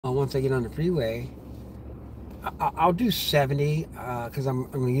Once I get on the freeway, I'll do 70 because I'm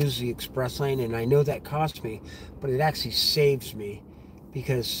going to use the express lane, and I know that costs me, but it actually saves me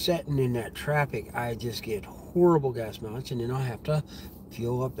because sitting in that traffic, I just get horrible gas mileage, and then I'll have to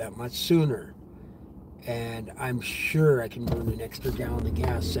fuel up that much sooner. And I'm sure I can burn an extra gallon of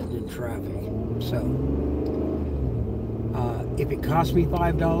gas sitting in traffic. So if it costs me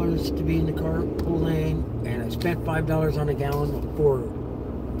 $5 to be in the carpool lane, and I spent $5 on a gallon for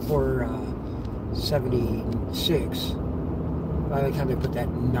 76. By the time I put that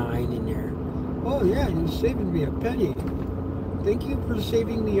 9 in there. Oh yeah, you're saving me a penny. Thank you for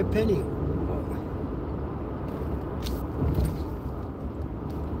saving me a penny.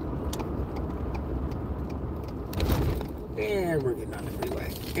 And we're getting on the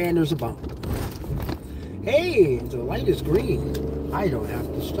freeway. And there's a bump. Hey, the light is green. I don't have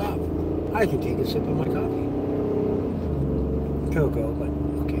to stop. I can take a sip of my coffee. Cocoa, but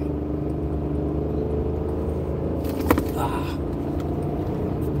okay.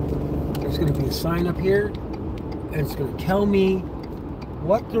 There's going to be a sign up here, and it's going to tell me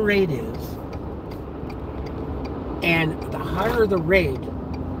what the rate is. And the higher the rate,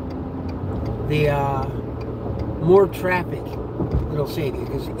 the more traffic it'll save you,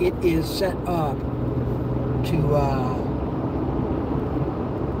 because it is set up to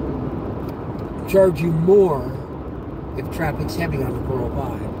charge you more if traffic's heavy on the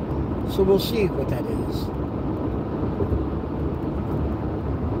 405. So we'll see what that is.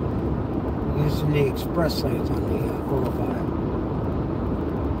 Using the express lanes on the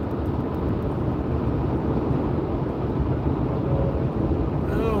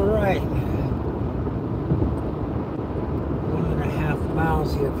 405. All right. 1.5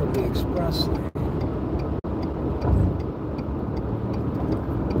 miles here from the express lane.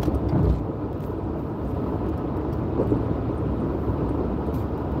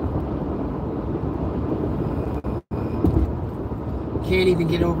 Can't even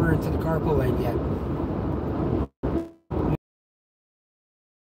get over into the carpool lane yet.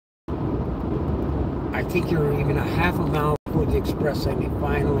 I think you're even a half a mile before the express lane. They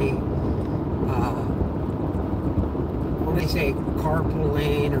finally, what do they say, carpool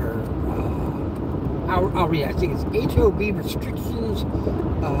lane, or I'll read. I think it's HOV restrictions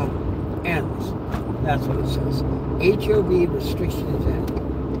ends. That's what it says. HOV restrictions end.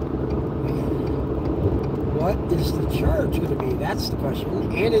 What is the charge going to be? That's the question.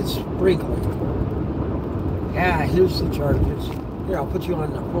 And it's sprinkling. Yeah, here's the charges. Here, I'll put you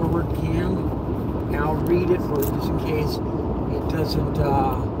on the forward cam. And I'll read it for you just in case it doesn't,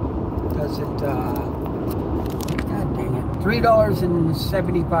 God dang it.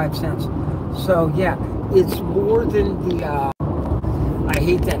 $3.75. So, yeah, it's more than the, I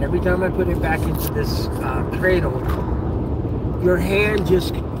hate that. Every time I put it back into this cradle, your hand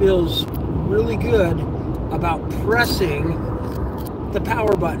just feels really good about pressing the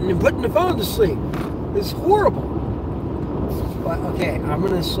power button and putting the phone to sleep. It's horrible. But okay, I'm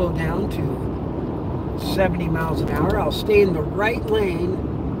going to slow down to 70 miles an hour. I'll stay in the right lane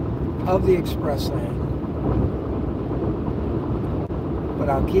of the express lane. But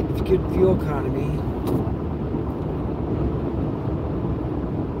I'll get good fuel economy.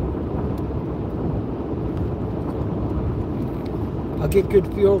 I'll get good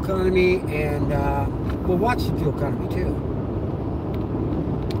fuel economy, and we'll watch the fuel economy too.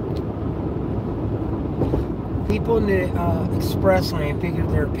 People in the express lane figure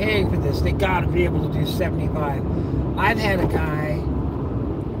they're paying for this. They got to be able to do 75. I've had a guy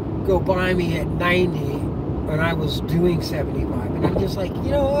go by me at 90 when I was doing 75, and I'm just like,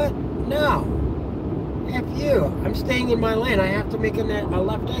 you know what? No, F you. I'm staying in my lane. I have to make a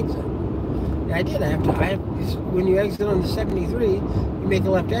left exit. I did. When you exit on the 73, you make a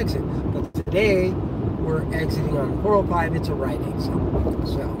left exit. But today, we're exiting on 405. It's a right exit.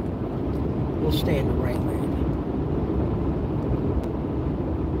 So, we'll stay in the right lane.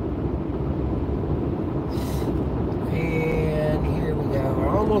 And here we go. We're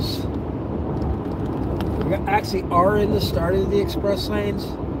almost... We actually are in the start of the express lanes.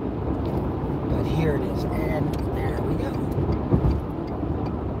 But here it is. And there we go.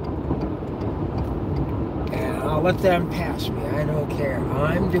 I'll let them pass me. I don't care.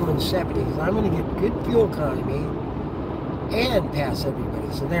 I'm doing 70 because I'm going to get good fuel economy and pass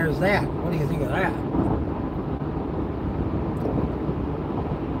everybody. So there's that. What do you think of that?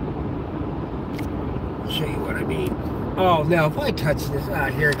 I'll show you what I mean. Oh, now if I touch this,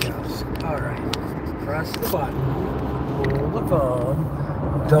 here it goes. All right. Press the button. Hold the phone.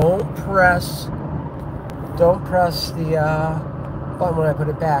 Don't press the button when I put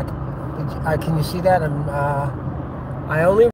it back. Can you see that? I only